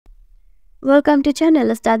Welcome to channel.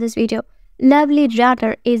 Let's start this video. Lovely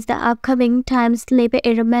Daughter is the upcoming time slip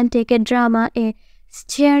a romantic drama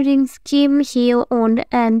starring Kim Hye Yoon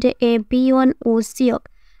and Byeon Woo.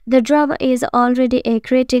 The drama is already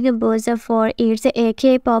creating a buzz for its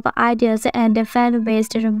K-pop ideas and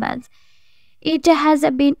fan-based romance. It has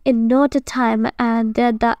been a note time and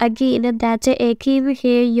again that Kim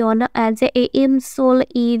Hye Yoon as Im Sol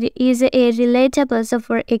is a relatable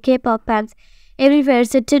for K-pop fans everywhere.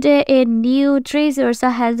 So today a new trailer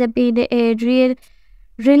has been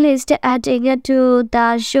released, adding to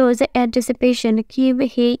the show's anticipation. Kim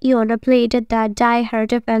Hye Yoon played the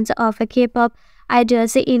die-hard fans of K-pop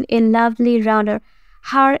idols in a lovely runner.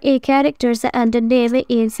 Her characters and name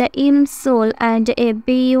is Im Sol and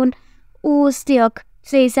Byeon Woo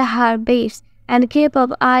plays her bass, and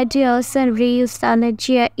K-pop idols Ryu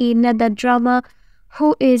Sanjia in the drama,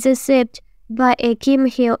 who is shaped by Kim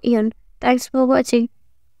Hye Yoon. Thanks for watching.